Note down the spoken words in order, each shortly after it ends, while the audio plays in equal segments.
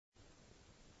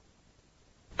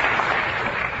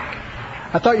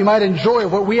I thought you might enjoy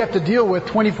what we have to deal with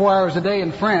 24 hours a day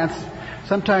in France.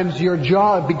 Sometimes your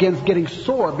jaw begins getting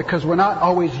sore because we're not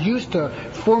always used to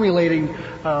formulating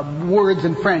words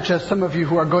in French, as some of you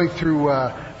who are going through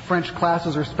French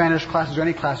classes or Spanish classes or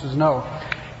any classes know.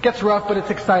 It gets rough, but it's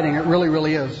exciting. It really,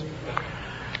 really is.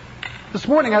 This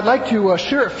morning I'd like to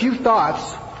share a few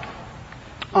thoughts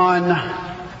on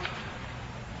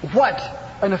what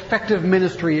an effective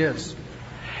ministry is.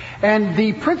 And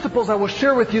the principles I will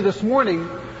share with you this morning,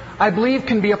 I believe,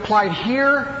 can be applied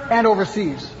here and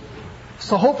overseas.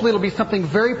 So hopefully it'll be something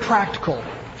very practical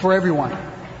for everyone.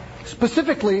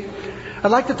 Specifically,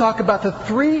 I'd like to talk about the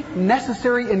 3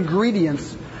 necessary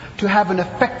ingredients to have an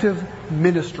effective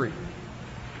ministry.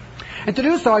 And to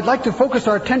do so, I'd like to focus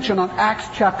our attention on Acts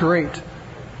chapter 8.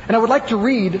 And I would like to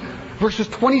read verses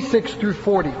 26 through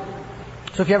 40.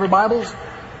 So if you have your Bibles,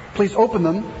 please open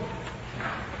them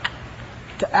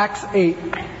to Acts 8,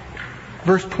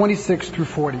 verse 26 through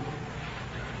 40.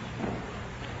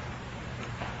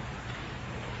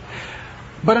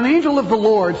 But an angel of the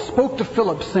Lord spoke to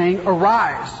Philip, saying,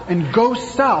 "Arise and go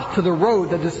south to the road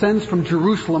that descends from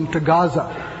Jerusalem to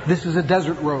Gaza. This is a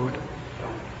desert road."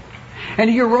 And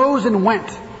he arose and went.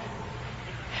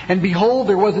 And behold,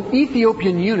 there was an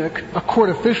Ethiopian eunuch, a court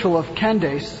official of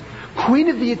Candace, queen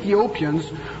of the Ethiopians,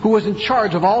 who was in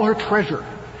charge of all her treasure.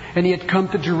 And he had come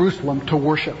to Jerusalem to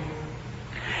worship.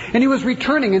 And he was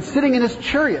returning and sitting in his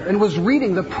chariot and was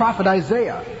reading the prophet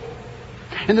Isaiah.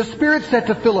 And the Spirit said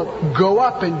to Philip, "Go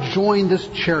up and join this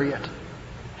chariot."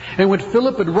 And when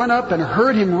Philip had run up and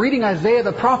heard him reading Isaiah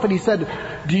the prophet, he said,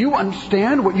 "Do you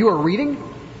understand what you are reading?"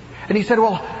 And he said,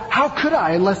 "Well, how could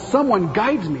I unless someone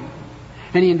guides me?"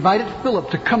 And he invited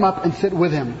Philip to come up and sit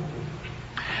with him.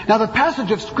 Now the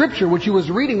passage of Scripture which he was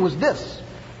reading was this: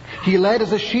 "He led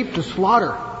as a sheep to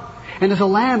slaughter, and as a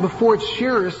lamb before its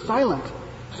shearer is silent,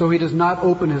 so he does not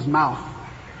open his mouth.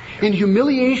 In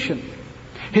humiliation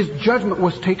his judgment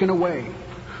was taken away.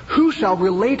 Who shall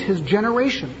relate his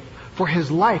generation? For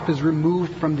his life is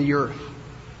removed from the earth."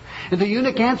 And the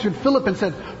eunuch answered Philip and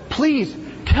said, "Please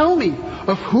tell me,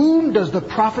 of whom does the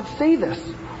prophet say this?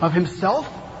 Of himself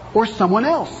or someone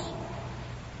else?"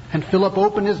 And Philip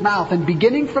opened his mouth, and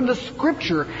beginning from the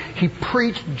Scripture, he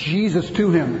preached Jesus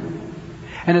to him.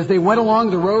 And as they went along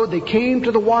the road, they came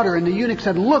to the water, and the eunuch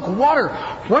said, "Look, water,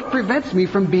 what prevents me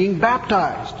from being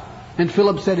baptized?" And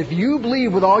Philip said, "If you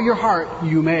believe with all your heart,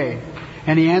 you may."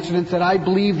 And he answered and said, "I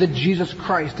believe that Jesus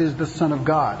Christ is the Son of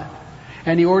God."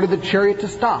 And he ordered the chariot to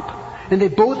stop. And they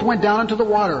both went down into the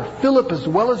water, Philip as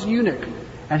well as the eunuch,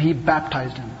 and he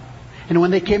baptized him. And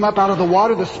when they came up out of the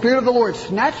water, the Spirit of the Lord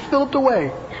snatched Philip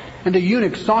away, and the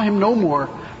eunuch saw him no more,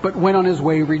 but went on his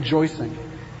way rejoicing.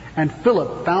 And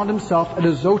Philip found himself at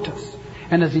Azotus,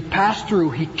 and as he passed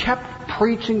through, he kept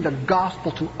preaching the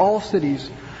gospel to all cities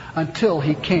until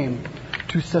he came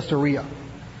to Caesarea.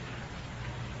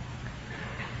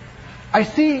 I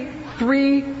see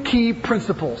 3 key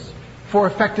principles for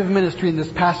effective ministry in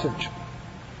this passage.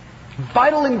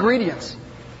 Vital ingredients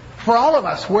for all of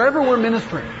us, wherever we're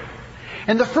ministering.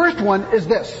 And the first one is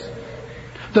this: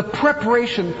 the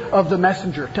preparation of the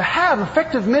messenger. To have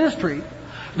effective ministry,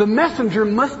 the messenger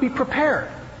must be prepared.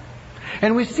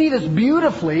 And we see this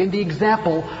beautifully in the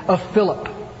example of Philip.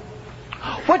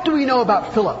 What do we know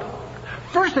about Philip?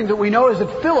 First thing that we know is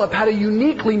that Philip had a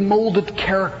uniquely molded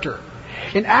character.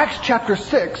 In Acts chapter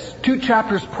 6, 2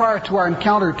 chapters prior to our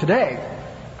encounter today,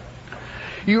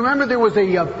 you remember there was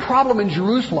a problem in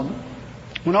Jerusalem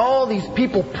when all these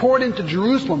people poured into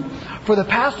Jerusalem for the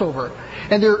Passover,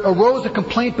 and there arose a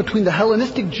complaint between the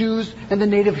Hellenistic Jews and the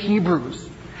native Hebrews.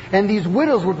 And these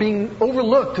widows were being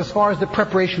overlooked as far as the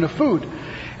preparation of food.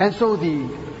 And so the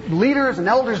leaders and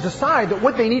elders decide that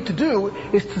what they need to do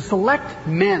is to select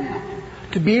men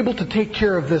to be able to take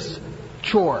care of this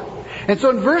chore. And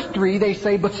so in verse 3 they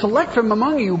say, "But select from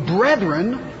among you,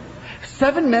 brethren,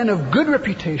 7 men of good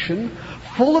reputation,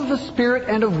 full of the Spirit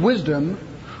and of wisdom,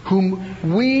 whom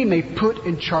we may put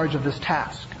in charge of this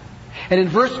task." And in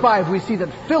verse 5 we see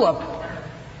that Philip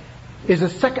is the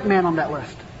second man on that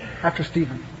list after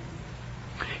Stephen.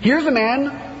 Here's a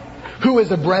man who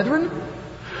is a brethren,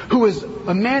 who is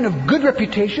a man of good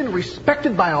reputation,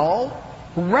 respected by all,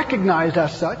 recognized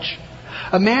as such,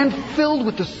 a man filled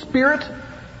with the Spirit,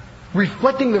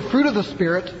 reflecting the fruit of the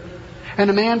Spirit, and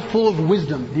a man full of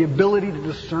wisdom, the ability to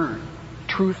discern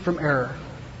truth from error.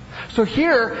 So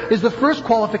here is the first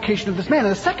qualification of this man.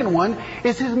 And the second one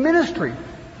is his ministry.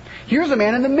 Here's a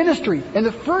man in the ministry. And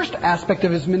the first aspect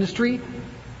of his ministry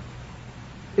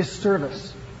is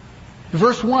service.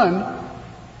 Verse 1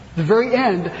 The very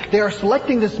end, they are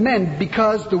selecting this men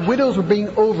because the widows were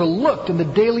being overlooked in the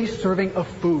daily serving of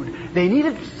food. They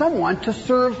needed someone to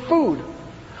serve food.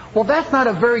 Well, that's not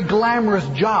a very glamorous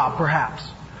job, perhaps.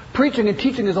 Preaching and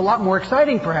teaching is a lot more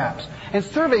exciting, perhaps. And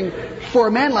serving for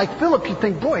a man like Philip, you'd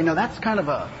think, boy, no, that's kind of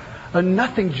a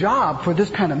nothing job for this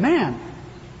kind of man.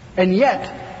 And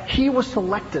yet, he was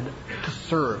selected to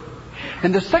serve.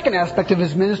 And the second aspect of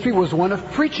his ministry was one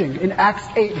of preaching. In Acts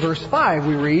 8, verse 5,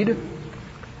 we read,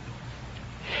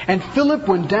 "And Philip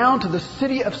went down to the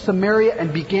city of Samaria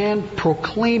and began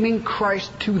proclaiming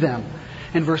Christ to them."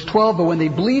 In verse 12, "But when they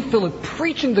believed Philip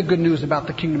preaching the good news about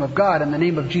the kingdom of God in the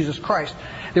name of Jesus Christ,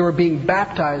 they were being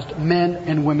baptized, men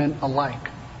and women alike."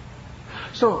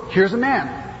 So here's a man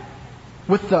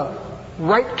with the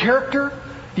right character,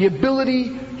 the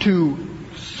ability to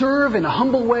serve in a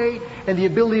humble way, and the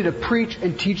ability to preach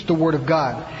and teach the Word of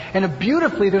God. And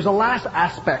beautifully, there's a last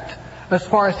aspect as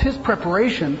far as his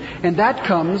preparation, and that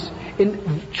comes in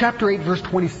chapter 8, verse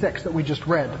 26 that we just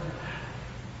read.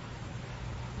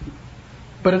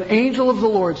 "But an angel of the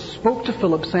Lord spoke to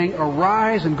Philip, saying,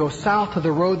 'Arise and go south to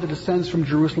the road that descends from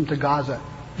Jerusalem to Gaza.'"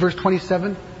 Verse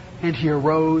 27, "And he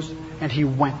arose and he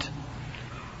went."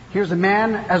 Here's a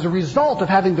man, as a result of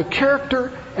having the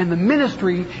character and the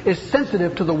ministry, is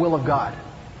sensitive to the will of God.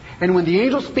 And when the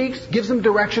angel speaks, gives him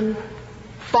direction,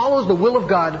 follows the will of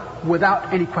God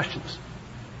without any questions.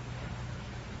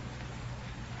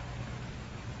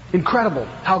 Incredible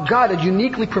how God had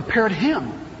uniquely prepared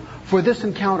him for this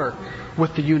encounter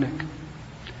with the eunuch.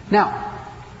 Now,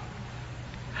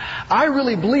 I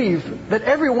really believe that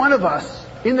every one of us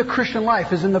in the Christian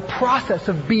life is in the process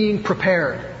of being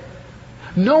prepared.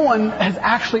 No one has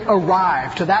actually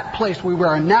arrived to that place where we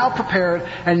are now prepared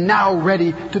and now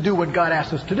ready to do what God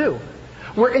asks us to do.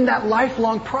 We're in that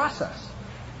lifelong process.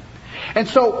 And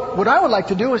so what I would like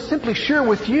to do is simply share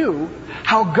with you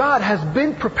how God has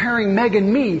been preparing Meg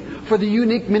and me for the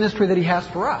unique ministry that He has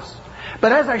for us.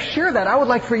 But as I share that, I would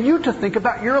like for you to think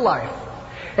about your life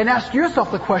and ask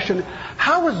yourself the question,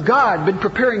 how has God been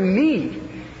preparing me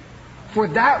for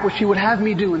that which He would have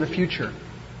me do in the future?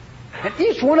 And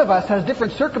each one of us has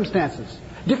different circumstances,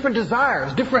 different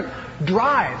desires, different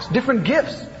drives, different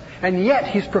gifts. And yet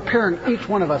He's preparing each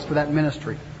one of us for that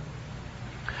ministry.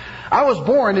 I was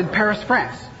born in Paris,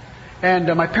 France.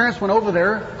 And my parents went over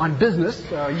there on business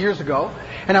years ago.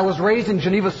 And I was raised in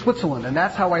Geneva, Switzerland. And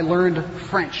that's how I learned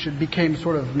French. It became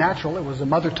sort of natural. It was a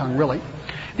mother tongue, really.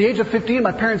 At the age of 15,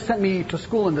 my parents sent me to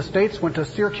school in the States, went to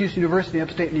Syracuse University,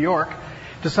 upstate New York.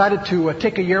 Decided to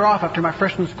take a year off after my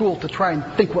freshman school to try and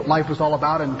think what life was all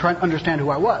about and try and understand who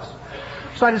I was.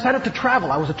 So I decided to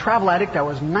travel. I was a travel addict. I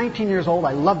was 19 years old.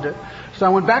 I loved it. So I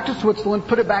went back to Switzerland,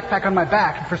 put a backpack on my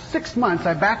back, and for 6 months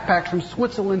I backpacked from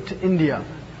Switzerland to India.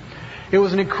 It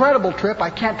was an incredible trip. I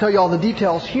can't tell you all the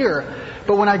details here,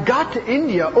 but when I got to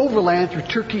India, overland through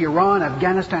Turkey, Iran,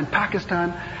 Afghanistan,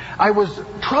 Pakistan, I was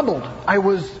troubled. I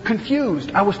was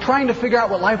confused. I was trying to figure out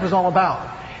what life was all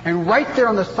about. And right there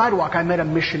on the sidewalk, I met a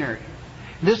missionary.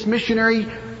 This missionary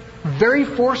very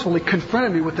forcefully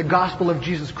confronted me with the gospel of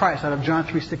Jesus Christ out of John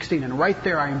 3:16. And right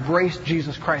there, I embraced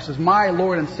Jesus Christ as my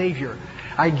Lord and Savior.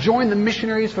 I joined the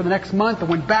missionaries for the next month. I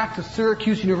went back to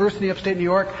Syracuse University, upstate New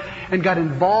York, and got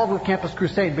involved with Campus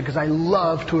Crusade because I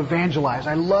love to evangelize.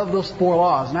 I love those 4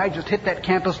 laws. And I just hit that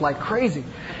campus like crazy.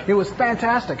 It was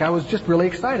fantastic. I was just really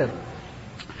excited.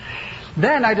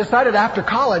 Then I decided after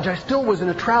college, I still was in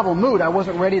a travel mood. I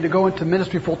wasn't ready to go into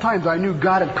ministry full time, so I knew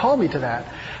God had called me to that.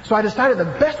 So I decided the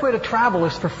best way to travel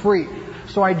is for free.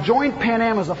 So I joined Pan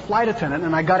Am as a flight attendant,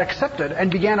 and I got accepted and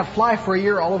began to fly for a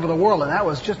year all over the world. And that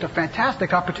was just a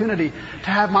fantastic opportunity to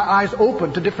have my eyes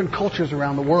open to different cultures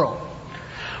around the world.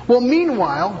 Well,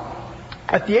 meanwhile,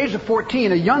 at the age of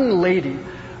 14, a young lady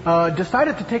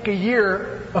decided to take a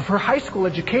year of her high school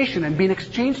education and be an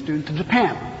exchange student to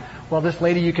Japan. Well, this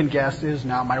lady, you can guess, is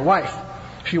now my wife.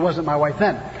 She wasn't my wife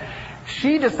then.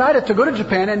 She decided to go to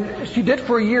Japan, and she did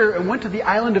for a year and went to the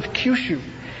island of Kyushu.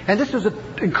 And this was an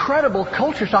incredible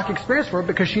culture shock experience for her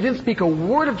because she didn't speak a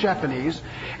word of Japanese,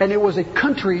 and it was a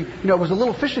country, it was a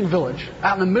little fishing village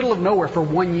out in the middle of nowhere for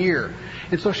 1 year.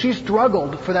 And so she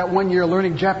struggled for that 1 year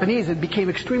learning Japanese and became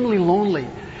extremely lonely.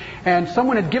 And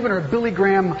someone had given her a Billy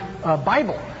Graham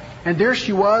Bible. And there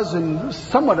she was in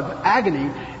somewhat of agony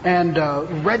and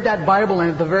read that Bible, and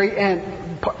at the very end,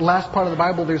 last part of the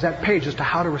Bible, there's that page as to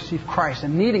how to receive Christ.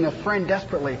 And needing a friend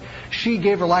desperately, she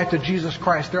gave her life to Jesus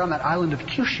Christ there on that island of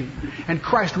Kyushu. And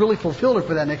Christ really fulfilled her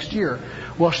for that next year.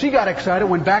 Well, she got excited,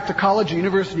 went back to college at the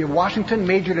University of Washington,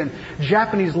 majored in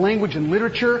Japanese language and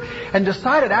literature, and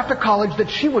decided after college that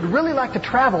she would really like to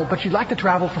travel, but she'd like to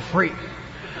travel for free.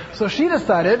 So she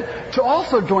decided to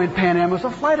also join Pan Am as a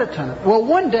flight attendant. Well,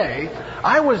 one day,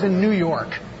 I was in New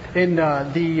York, in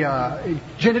the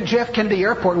JF Kennedy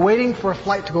Airport, waiting for a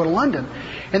flight to go to London.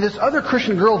 And this other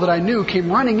Christian girl that I knew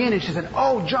came running in and she said,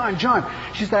 "Oh, John.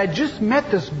 She said, I just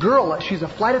met this girl. She's a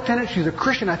flight attendant. She's a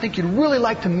Christian. I think you'd really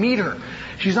like to meet her.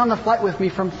 She's on the flight with me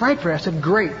from Frankfurt." I said,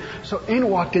 "Great." So in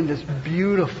walked in this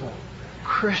beautiful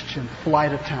Christian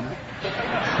flight attendant.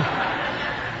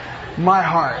 My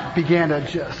heart began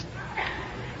to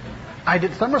I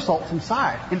did somersaults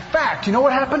inside. In fact, you know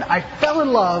what happened? I fell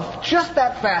in love just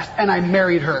that fast and I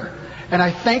married her. And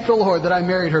I thank the Lord that I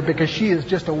married her because she is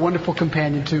just a wonderful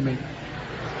companion to me.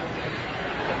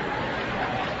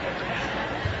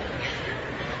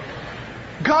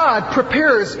 God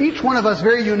prepares each one of us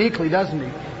very uniquely, doesn't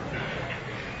He?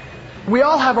 We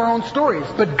all have our own stories,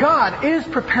 but God is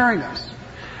preparing us.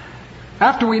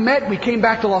 After we met, we came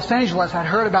back to Los Angeles. I'd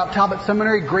heard about Talbot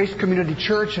Seminary, Grace Community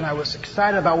Church, and I was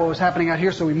excited about what was happening out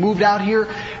here. So we moved out here,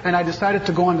 and I decided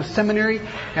to go on to seminary.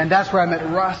 And that's where I met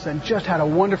Russ and just had a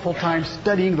wonderful time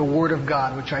studying the Word of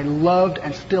God, which I loved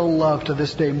and still love to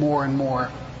this day more and more.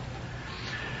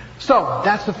 So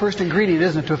that's the first ingredient,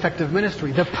 isn't it, to effective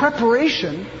ministry? The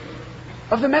preparation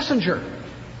of the messenger.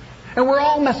 And we're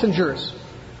all messengers.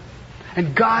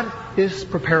 And God is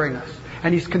preparing us.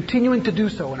 And He's continuing to do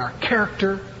so in our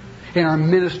character, in our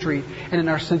ministry, and in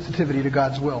our sensitivity to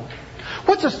God's will.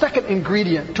 What's a second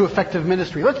ingredient to effective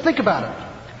ministry? Let's think about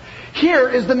it. Here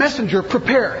is the messenger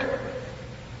prepared.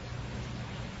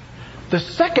 The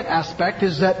second aspect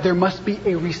is that there must be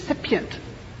a recipient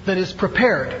that is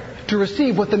prepared to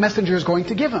receive what the messenger is going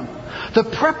to give him. The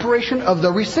preparation of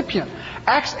the recipient.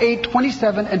 Acts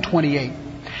 8:27 and 28.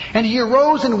 And he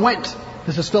arose and went.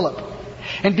 This is Philip.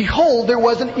 And behold, there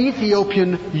was an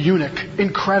Ethiopian eunuch,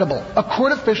 incredible, a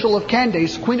court official of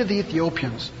Candace, queen of the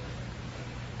Ethiopians.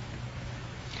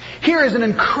 Here is an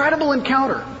incredible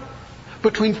encounter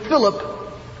between Philip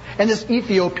and this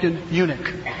Ethiopian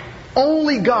eunuch.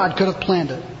 Only God could have planned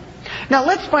it. Now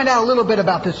let's find out a little bit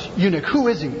about this eunuch. Who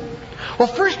is he? Well,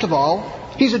 first of all,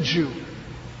 he's a Jew.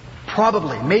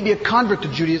 Probably. Maybe a convert to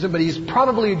Judaism, but he's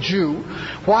probably a Jew.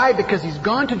 Why? Because he's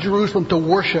gone to Jerusalem to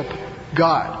worship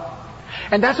God.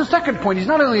 And that's the second point. He's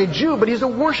not only a Jew, but he's a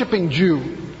worshiping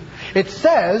Jew. It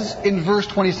says in verse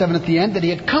 27 at the end that he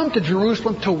had come to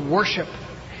Jerusalem to worship.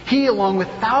 He, along with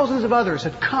thousands of others,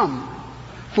 had come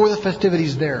for the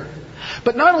festivities there.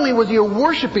 But not only was he a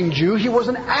worshiping Jew, he was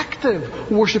an active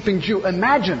worshiping Jew.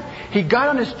 Imagine, he got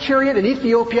on his chariot in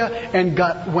Ethiopia and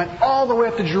went all the way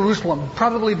up to Jerusalem,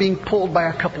 probably being pulled by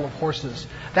a couple of horses.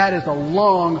 That is a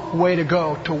long way to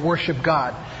go to worship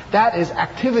God. That is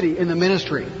activity in the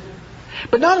ministry.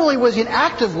 But not only was he an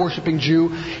active worshiping Jew,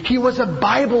 he was a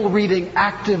Bible-reading,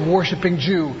 active worshiping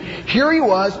Jew. Here he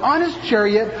was on his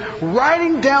chariot,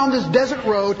 riding down this desert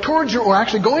road towards, or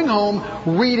actually going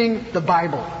home, reading the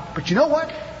Bible. But you know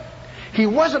what? He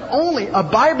wasn't only a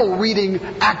Bible-reading,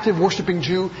 active worshiping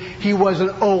Jew, he was an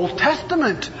Old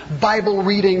Testament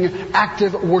Bible-reading,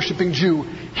 active worshiping Jew.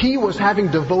 He was having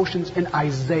devotions in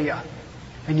Isaiah.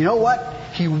 And you know what?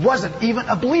 He wasn't even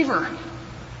a believer.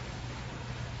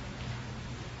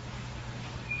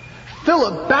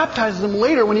 Philip baptizes him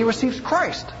later when he receives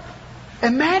Christ.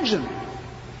 Imagine.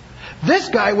 This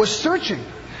guy was searching.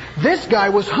 This guy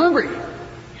was hungry.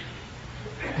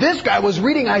 This guy was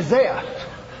reading Isaiah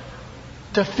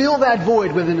to fill that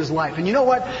void within his life. And you know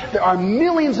what? There are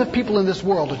millions of people in this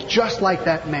world just like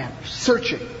that man.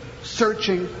 Searching,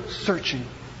 searching, searching.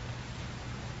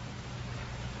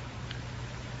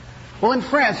 Well, in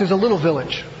France, there's a little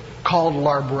village called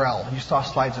L'Arbrel. You saw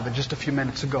slides of it just a few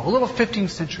minutes ago. A little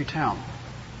 15th century town.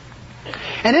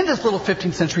 And in this little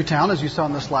 15th century town, as you saw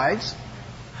in the slides,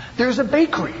 there's a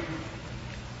bakery.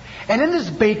 And in this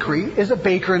bakery is a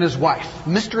baker and his wife,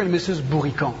 Mr. and Mrs.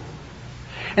 Bourricon.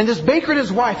 And this baker and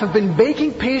his wife have been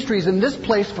baking pastries in this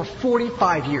place for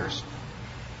 45 years.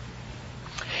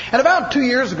 And about 2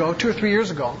 or 3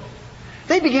 years ago,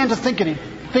 they began to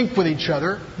think with each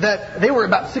other that they were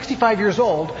about 65 years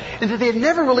old and that they had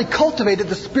never really cultivated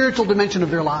the spiritual dimension of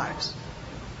their lives.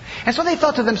 And so they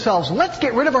thought to themselves, let's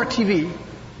get rid of our TV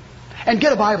and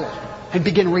get a Bible and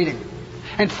begin reading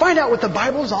and find out what the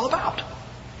Bible is all about.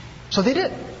 So they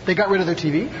did. They got rid of their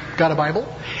TV, got a Bible,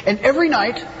 and every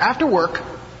night after work,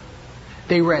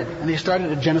 they read. And they started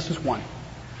at Genesis 1,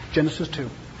 Genesis 2,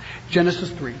 Genesis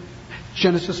 3,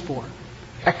 Genesis 4,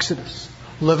 Exodus,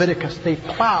 Leviticus. They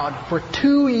plowed for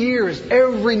 2 years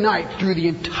every night through the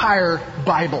entire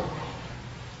Bible.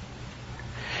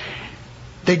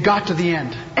 They got to the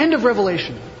end of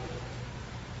Revelation.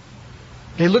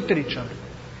 They looked at each other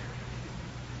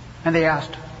and they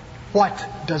asked, what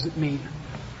does it mean?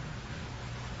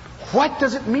 What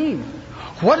does it mean?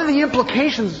 What are the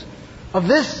implications of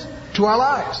this to our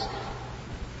lives?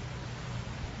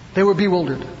 They were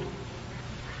bewildered.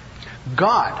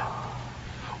 God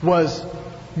was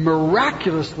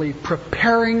miraculously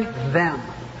preparing them,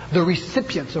 the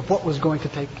recipients of what was going to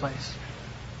take place.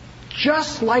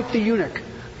 Just like the eunuch,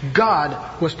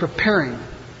 God was preparing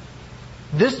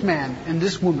this man and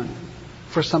this woman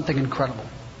for something incredible.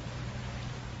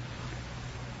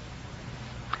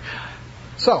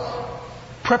 So,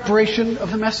 preparation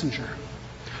of the messenger.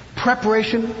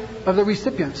 Preparation of the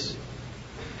recipients.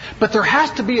 But there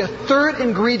has to be a third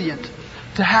ingredient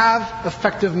to have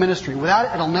effective ministry. Without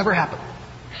it, it'll never happen.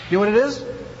 You know what it is?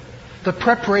 The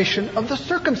preparation of the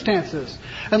circumstances.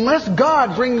 Unless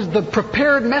God brings the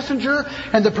prepared messenger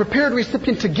and the prepared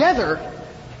recipient together,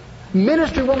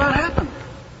 ministry will not happen.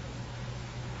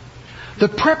 The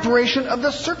preparation of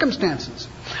the circumstances.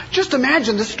 Just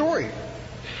imagine this story.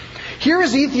 Here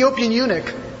is the Ethiopian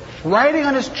eunuch riding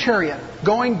on his chariot,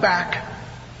 going back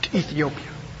to Ethiopia,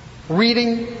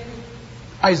 reading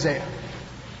Isaiah,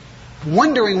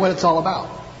 wondering what it's all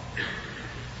about.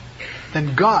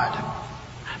 Then God,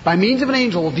 by means of an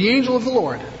angel, the angel of the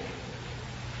Lord,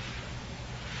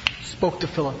 spoke to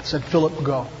Philip and said, Philip,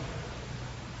 go.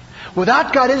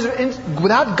 Without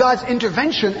God's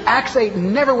intervention, Acts 8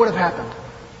 never would have happened.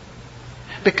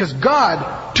 Because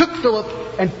God took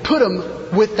Philip and put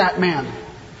him with that man.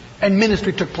 And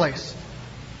ministry took place.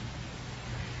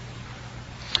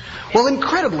 Well,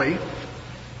 incredibly,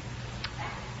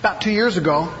 about 2 years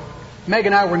ago, Meg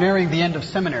and I were nearing the end of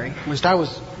seminary. At least I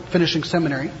was finishing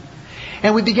seminary.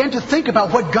 And we began to think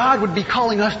about what God would be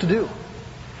calling us to do.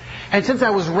 And since I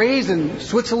was raised in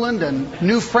Switzerland and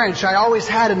knew French, I always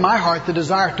had in my heart the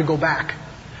desire to go back.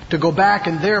 To go back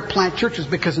and there plant churches,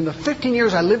 because in the 15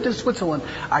 years I lived in Switzerland,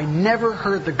 I never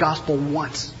heard the gospel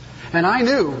once. And I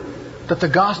knew that the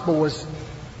gospel was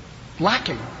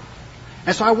lacking.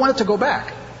 And so I wanted to go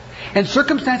back. And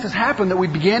circumstances happened that we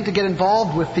began to get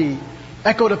involved with the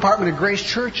Echo Department of Grace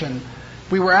Church, and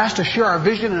we were asked to share our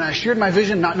vision, and I shared my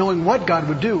vision not knowing what God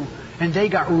would do, and they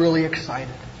got really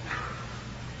excited.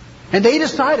 And they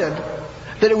decided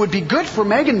that it would be good for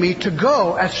Meg and me to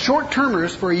go as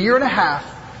short-termers for 1.5 years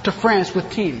to France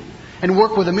with team and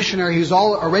work with a missionary who's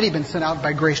already been sent out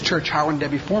by Grace Church, Howard and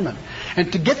Debbie Foreman,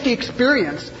 and to get the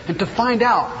experience and to find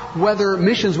out whether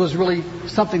missions was really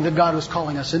something that God was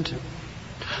calling us into.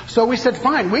 So we said,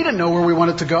 fine. We didn't know where we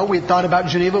wanted to go. We had thought about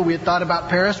Geneva. We had thought about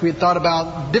Paris. We had thought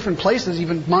about different places,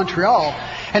 even Montreal.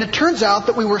 And it turns out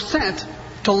that we were sent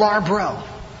to L'Arbrel,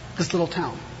 this little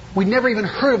town. We'd never even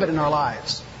heard of it in our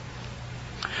lives.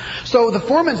 So the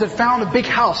Foremans had found a big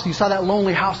house. You saw that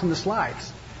lonely house in the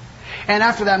slides. And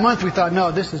after that month, we thought,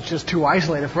 no, this is just too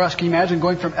isolated for us. Can you imagine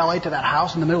going from LA to that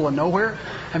house in the middle of nowhere?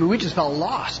 I mean, we just felt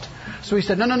lost. So we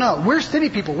said, no, we're city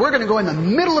people. We're going to go in the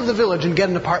middle of the village and get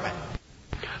an apartment.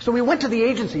 So we went to the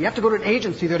agency. You have to go to an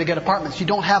agency there to get apartments. You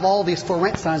don't have all these for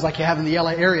rent signs like you have in the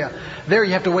LA area. There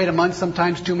you have to wait a month,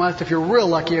 sometimes 2 months, if you're real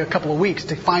lucky, a couple of weeks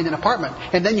to find an apartment.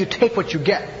 And then you take what you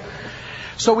get.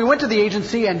 So we went to the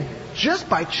agency, and just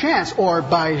by chance, or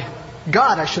by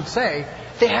God, I should say,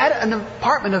 they had an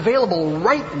apartment available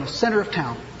right in the center of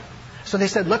town. So they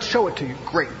said, let's show it to you.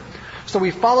 Great. So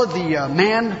we followed the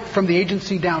man from the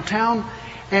agency downtown,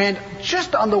 and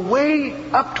just on the way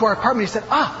up to our apartment, he said,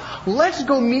 let's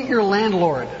go meet your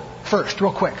landlord first,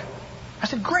 real quick. I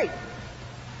said, great.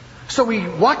 So we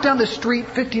walked down the street,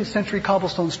 15th century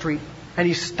cobblestone street, and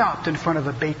he stopped in front of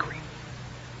a bakery.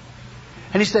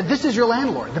 And he said, this is your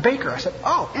landlord, the baker. I said,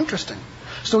 oh, interesting.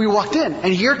 So we walked in,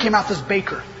 and here came out this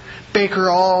baker. Baker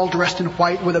all dressed in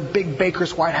white with a big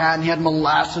baker's white hat, and he had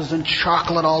molasses and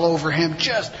chocolate all over him.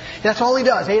 That's all he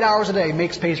does. 8 hours a day.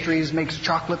 Makes pastries, makes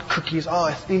chocolate cookies. Oh,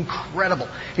 it's incredible.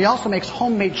 He also makes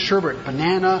homemade sherbet,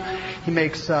 banana. He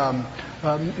makes,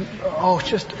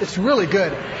 it's really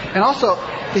good. And also,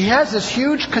 he has this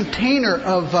huge container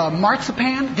of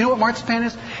marzipan. Do you know what marzipan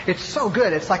is? It's so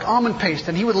good. It's like almond paste.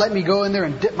 And he would let me go in there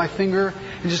and dip my finger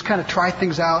and just kind of try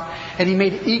things out. And he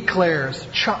made eclairs,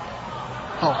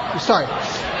 Oh, sorry.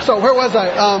 So where was I?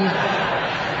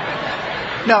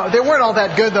 No, they weren't all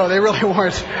that good, though. They really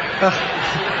weren't.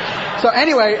 So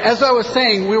anyway, as I was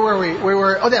saying, we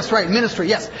were, oh, that's right, ministry,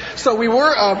 yes. So we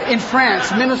were in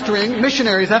France ministering,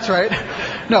 missionaries, that's right.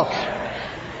 No.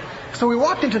 So we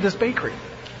walked into this bakery.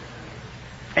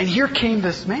 And here came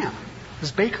this man, this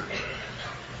baker.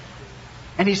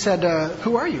 And he said,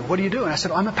 who are you? What do you do? And I said,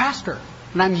 I'm a pastor.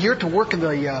 And I'm here to work in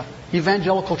the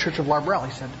Evangelical Church of L'Arbrel.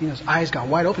 He said, his eyes got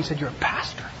wide open. He said, you're a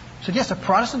pastor? I said, yes, a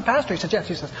Protestant pastor. He said, yes.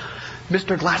 He says,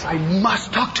 Mr. Glass, I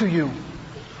must talk to you.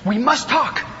 We must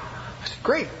talk. I said,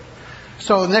 great.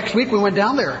 So next week we went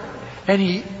down there. And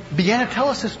he began to tell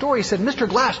us his story. He said, Mr.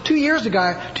 Glass, 2 years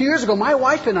ago, my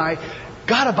wife and I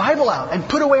got a Bible out and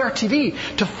put away our TV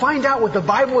to find out what the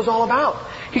Bible was all about.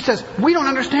 He says, we don't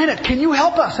understand it. Can you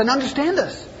help us and understand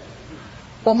this?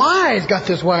 Well, my eyes got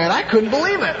this wide. I couldn't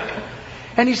believe it.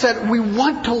 And he said, we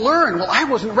want to learn. Well, I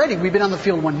wasn't ready. We'd been on the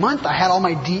field 1 month. I had all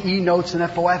my DE notes and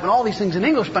FOF and all these things in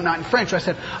English, but not in French. So I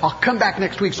said, I'll come back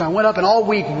next week. So I went up and all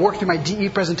week worked through my DE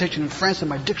presentation in French and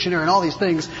my dictionary and all these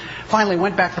things. Finally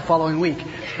went back the following week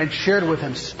and shared with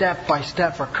him step by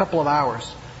step for a couple of hours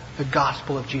the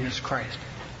gospel of Jesus Christ.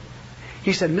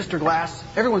 He said, Mr. Glass,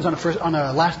 everyone's on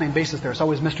a last name basis there. It's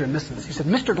always Mr. and Mrs. He said,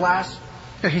 Mr. Glass,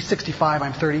 he's 65,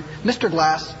 I'm 30. Mr.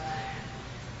 Glass,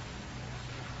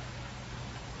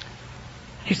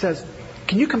 he says,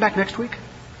 can you come back next week?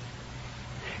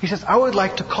 He says, I would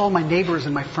like to call my neighbors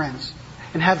and my friends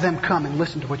and have them come and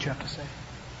listen to what you have to say.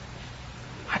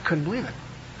 I couldn't believe it.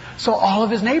 So all of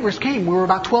his neighbors came. We were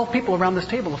about 12 people around this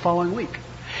table the following week.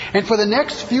 And for the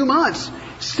next few months,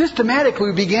 systematically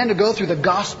we began to go through the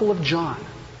Gospel of John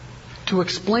to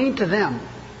explain to them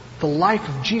the life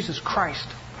of Jesus Christ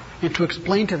and to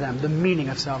explain to them the meaning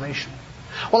of salvation.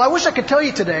 Well, I wish I could tell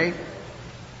you today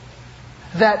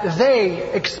that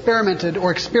they experimented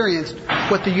or experienced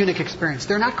what the eunuch experienced.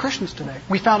 They're not Christians today.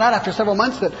 We found out after several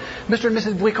months that Mr. and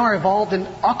Mrs. Bouicon are involved in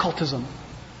occultism.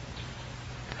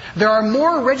 There are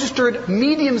more registered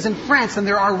mediums in France than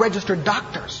there are registered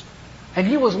doctors. And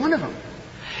he was one of them.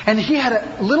 And he had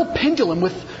a little pendulum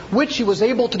with which he was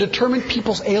able to determine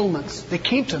people's ailments. They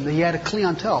came to him. He had a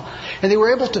clientele. And he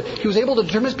was able to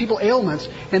determine people's ailments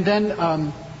and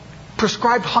then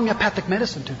prescribed homeopathic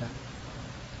medicine to them.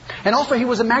 And also he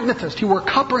was a magnetist. He wore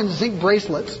copper and zinc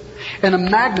bracelets and a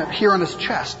magnet here on his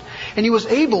chest. And he was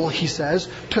able, he says,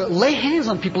 to lay hands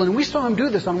on people. And we saw him do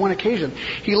this on one occasion.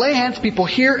 He lay hands on people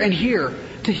here and here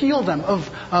to heal them of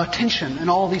tension and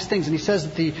all these things. And he says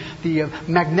that the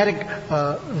magnetic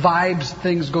vibes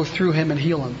things go through him and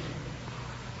heal him.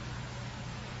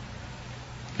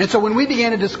 And so when we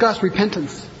began to discuss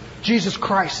repentance, Jesus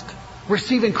Christ,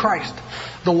 receiving Christ,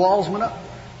 the walls went up.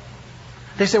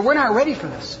 They said, we're not ready for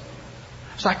this.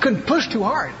 So I couldn't push too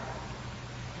hard.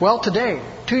 Well, today,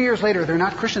 2 years later, they're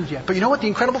not Christians yet. But you know what the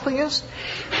incredible thing is?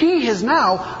 He is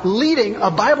now leading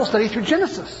a Bible study through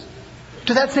Genesis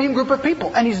to that same group of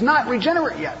people. And he's not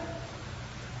regenerate yet.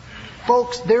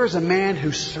 Folks, there is a man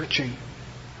who's searching.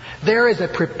 There is a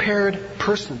prepared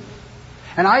person.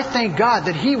 And I thank God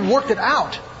that He worked it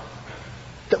out,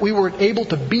 that we were able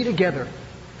to be together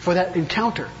for that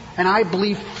encounter. And I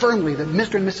believe firmly that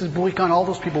Mr. and Mrs. Bouicon, all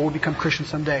those people will become Christians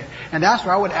someday. And that's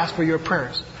where I would ask for your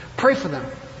prayers. Pray for them.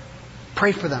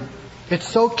 Pray for them. It's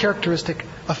so characteristic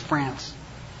of France.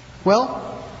 Well,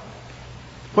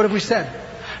 what have we said?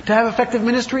 To have effective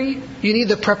ministry, you need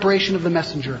the preparation of the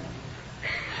messenger.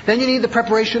 Then you need the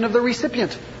preparation of the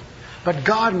recipient. But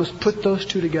God must put those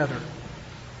two together.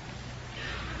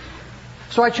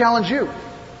 So I challenge you.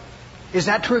 Is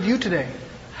that true of you today?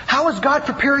 How is God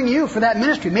preparing you for that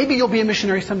ministry? Maybe you'll be a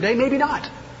missionary someday, maybe not.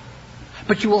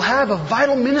 But you will have a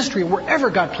vital ministry wherever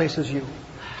God places you.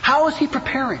 How is He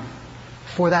preparing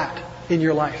for that in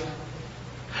your life?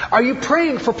 Are you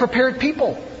praying for prepared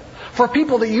people? For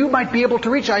people that you might be able to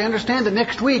reach? I understand that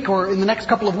next week or in the next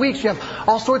couple of weeks you have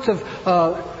all sorts of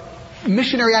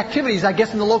missionary activities, I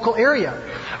guess, in the local area.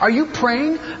 Are you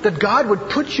praying that God would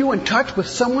put you in touch with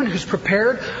someone who's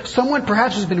prepared? Someone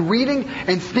perhaps who's been reading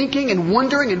and thinking and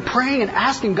wondering and praying and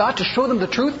asking God to show them the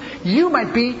truth? You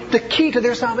might be the key to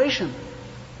their salvation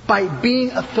by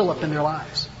being a Philip in their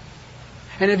lives.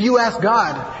 And if you ask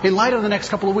God, in light of the next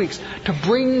couple of weeks, to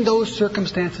bring those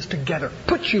circumstances together,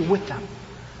 put you with them.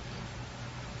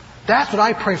 That's what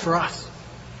I pray for us.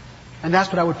 And that's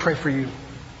what I would pray for you.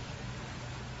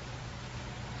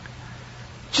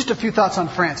 Just a few thoughts on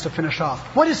France to finish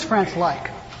off. What is France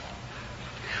like?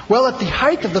 Well, at the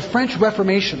height of the French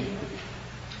Reformation,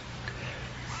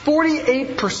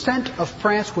 48% of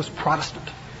France was Protestant.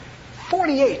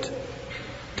 48.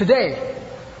 Today,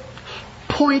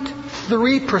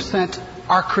 0.3%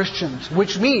 are Christians,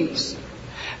 which means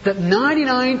that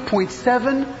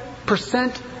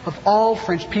 99.7% of all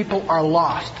French people are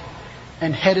lost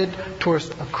and headed towards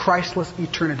a Christless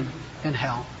eternity in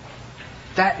hell.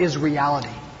 That is reality.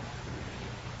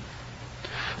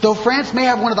 Though France may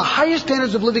have one of the highest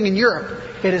standards of living in Europe,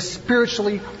 it is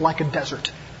spiritually like a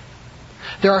desert.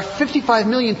 There are 55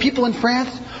 million people in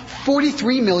France.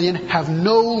 43 million have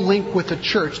no link with the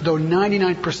church, though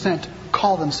 99%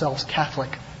 call themselves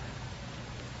Catholic.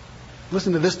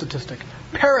 Listen to this statistic.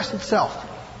 Paris itself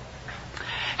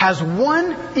has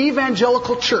one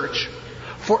evangelical church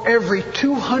for every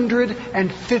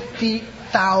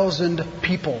 250,000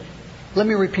 people. Let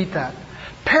me repeat that.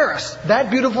 Paris, that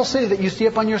beautiful city that you see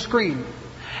up on your screen,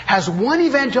 has one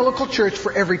evangelical church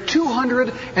for every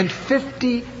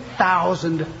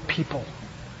 250,000 people.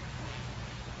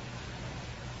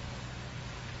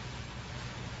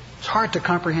 It's hard to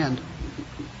comprehend.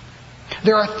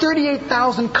 There are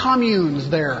 38,000 communes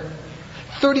there.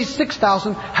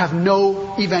 36,000 have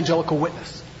no evangelical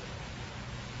witness.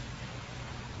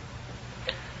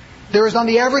 There is on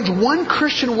the average one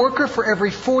Christian worker for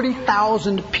every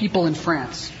 40,000 people in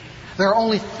France. There are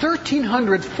only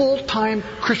 1,300 full-time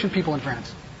Christian people in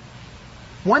France.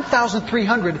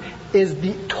 1,300 is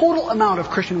the total amount of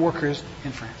Christian workers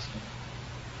in France.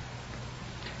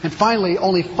 And finally,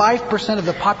 only 5% of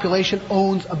the population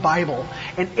owns a Bible,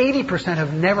 and 80%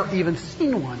 have never even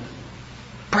seen one.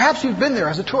 Perhaps you've been there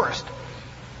as a tourist.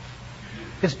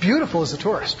 It's beautiful as a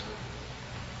tourist.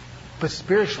 But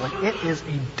spiritually, it is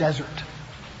a desert.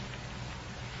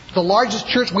 The largest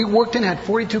church we worked in had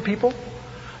 42 people.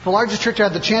 The largest church I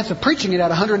had the chance of preaching it had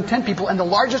 110 people. And the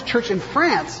largest church in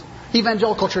France,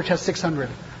 evangelical church, has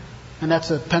 600. And that's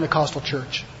a Pentecostal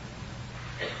church.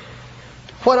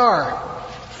 What are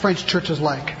French churches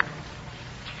like?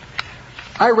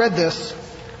 I read this,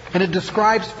 and it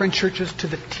describes French churches to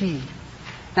the T.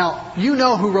 Now, you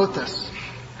know who wrote this.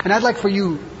 And I'd like for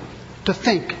you to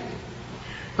think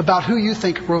about who you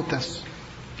think wrote this.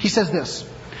 He says this: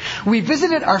 "We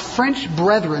visited our French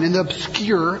brethren in the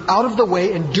obscure,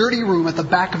 out-of-the-way, and dirty room at the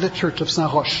back of the church of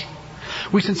Saint-Roch.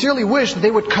 We sincerely wish that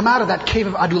they would come out of that cave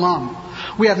of Adullam.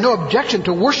 We have no objection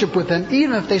to worship with them,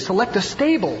 even if they select a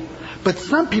stable. But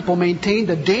some people maintain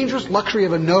the dangerous luxury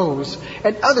of a nose,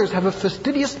 and others have a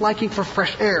fastidious liking for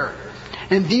fresh air.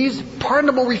 And these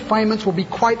pardonable refinements will be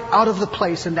quite out of the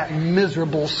place in that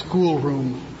miserable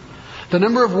schoolroom. The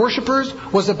number of worshippers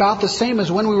was about the same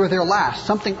as when we were there last,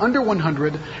 something under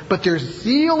 100, but their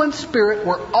zeal and spirit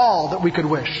were all that we could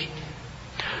wish.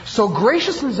 So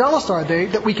gracious and zealous are they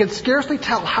that we can scarcely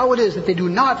tell how it is that they do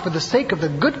not, for the sake of the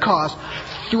good cause,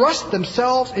 thrust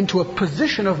themselves into a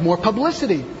position of more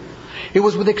publicity. It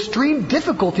was with extreme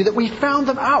difficulty that we found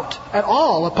them out at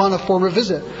all upon a former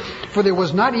visit, for there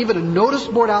was not even a notice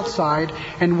board outside,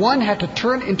 and one had to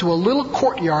turn into a little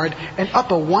courtyard and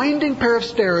up a winding pair of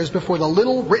stairs before the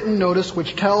little written notice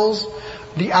which tells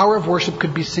the hour of worship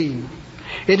could be seen.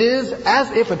 It is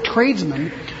as if a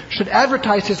tradesman should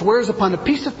advertise his wares upon a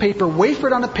piece of paper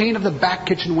wafered on a pane of the back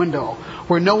kitchen window,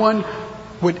 where no one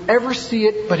would ever see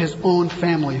it but his own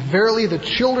family. Verily, the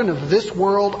children of this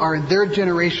world are in their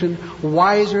generation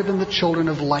wiser than the children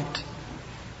of light."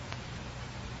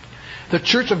 The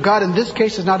church of God in this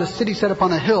case is not a city set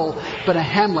upon a hill, but a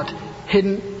hamlet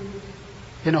hidden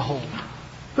in a hole.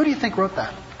 Who do you think wrote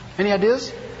that? Any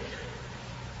ideas?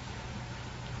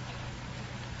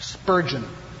 Spurgeon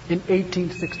in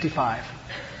 1865.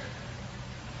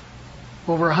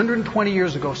 Over 120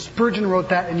 years ago, Spurgeon wrote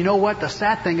that, and you know what? The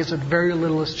sad thing is that very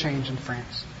little has changed in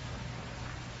France.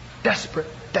 Desperate,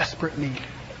 desperate need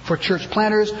for church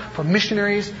planters, for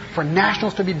missionaries, for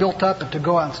nationals to be built up and to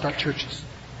go out and start churches.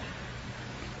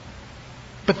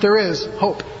 But there is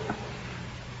hope.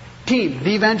 Team,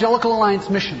 the Evangelical Alliance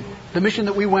mission, the mission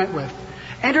that we went with,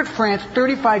 entered France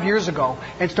 35 years ago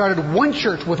and started one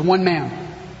church with one man.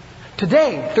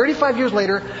 Today, 35 years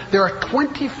later, there are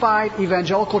 25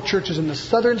 evangelical churches in the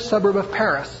southern suburb of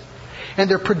Paris. And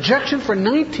their projection for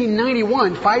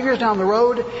 1991, 5 years down the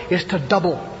road, is to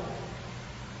double.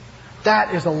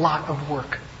 That is a lot of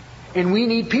work. And we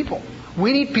need people.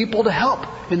 We need people to help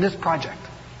in this project.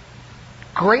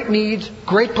 Great needs,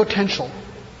 great potential.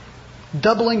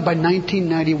 Doubling by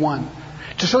 1991.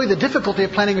 To show you the difficulty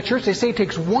of planning a church, they say it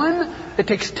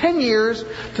takes 10 years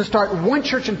to start one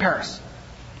church in Paris,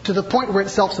 to the point where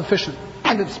it's self-sufficient.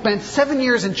 And it spent 7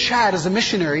 years in Chad as a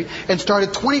missionary and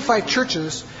started 25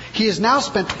 churches. He has now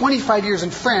spent 25 years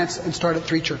in France and started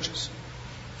 3 churches.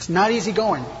 It's not easy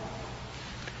going.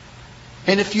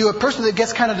 And if you're a person that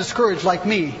gets kind of discouraged like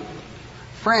me,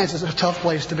 France is a tough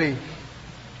place to be.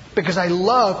 Because I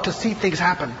love to see things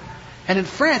happen. And in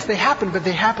France, they happen, but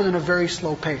they happen in a very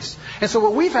slow pace. And so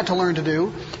what we've had to learn to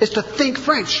do is to think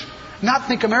French, not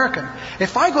think American.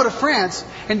 If I go to France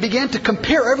and begin to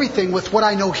compare everything with what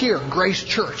I know here, Grace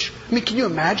Church, I mean, can you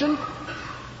imagine?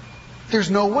 There's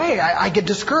no way. I get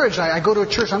discouraged. I go to a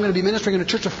church, I'm going to be ministering in a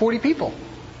church of 40 people.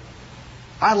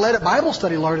 I led a Bible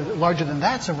study larger than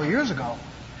that several years ago.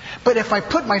 But if I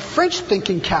put my French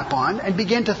thinking cap on and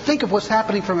begin to think of what's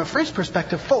happening from a French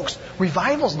perspective, folks,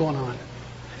 revival's going on.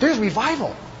 There's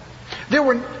revival.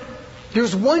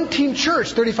 There's one teen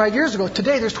church 35 years ago.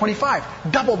 Today there's 25.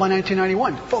 Double by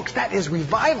 1991. Folks, that is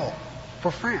revival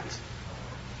for France.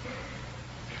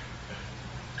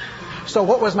 So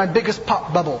what was my biggest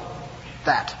pop bubble?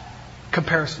 That.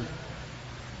 Comparison.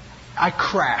 I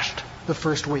crashed the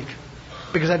first week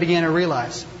because I began to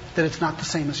realize that it's not the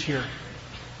same as here.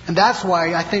 And that's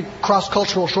why I think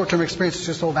cross-cultural short-term experiences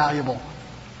are so valuable.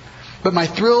 But my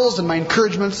thrills and my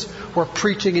encouragements were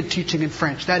preaching and teaching in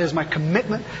French. That is my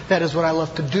commitment. That is what I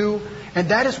love to do. And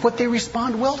that is what they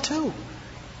respond well to.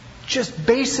 Just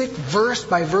basic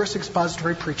verse-by-verse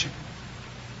expository preaching.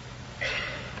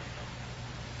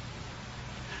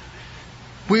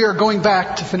 We are going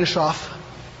back to finish off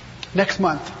next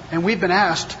month. And we've been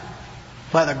asked,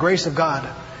 by the grace of God,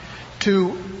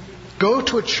 to go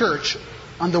to a church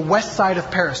on the west side of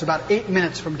Paris, about 8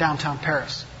 minutes from downtown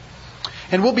Paris.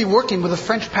 And we'll be working with a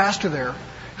French pastor there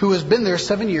who has been there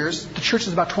 7 years. The church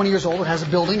is about 20 years old. It has a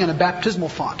building and a baptismal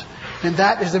font. And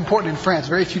that is important in France.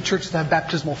 Very few churches have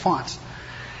baptismal fonts.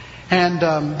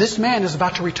 And this man is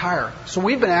about to retire. So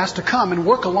we've been asked to come and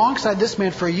work alongside this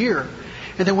man for a year.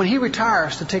 And then when he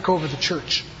retires, to take over the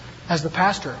church as the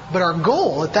pastor. But our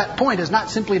goal at that point is not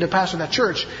simply to pastor that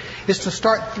church. Is to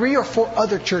start 3 or 4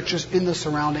 other churches in the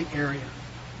surrounding area.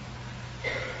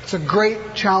 It's a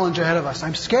great challenge ahead of us.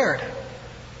 I'm scared.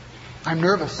 I'm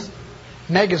nervous.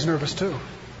 Meg is nervous too.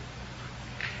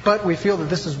 But we feel that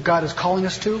this is God is calling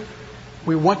us to.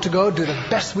 We want to go, do the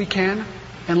best we can,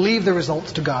 and leave the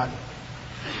results to God.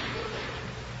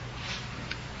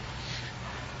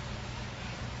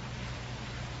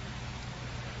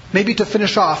 Maybe to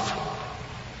finish off,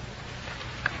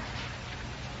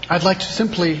 I'd like to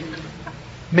simply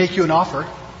make you an offer.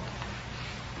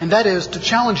 And that is to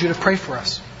challenge you to pray for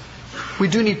us. We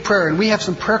do need prayer, and we have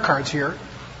some prayer cards here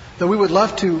that we would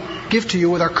love to give to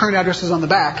you with our current addresses on the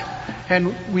back.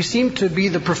 And we seem to be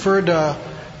the preferred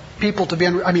people to be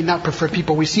on, not preferred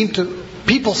people.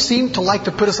 People seem to like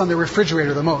to put us on the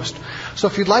refrigerator the most. So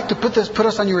if you'd like to put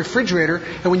us on your refrigerator,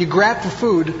 and when you grab the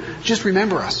food, just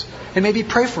remember us. And maybe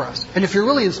pray for us. And if you're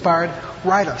really inspired,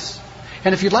 write us.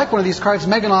 And if you'd like one of these cards,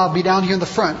 Meg and I will be down here in the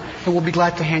front, and we'll be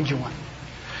glad to hand you one.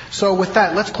 So with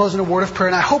that, let's close in a word of prayer.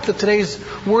 And I hope that today's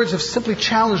words have simply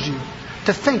challenged you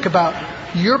to think about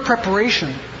your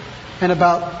preparation and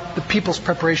about the people's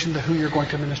preparation to who you're going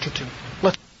to minister to.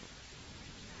 Let's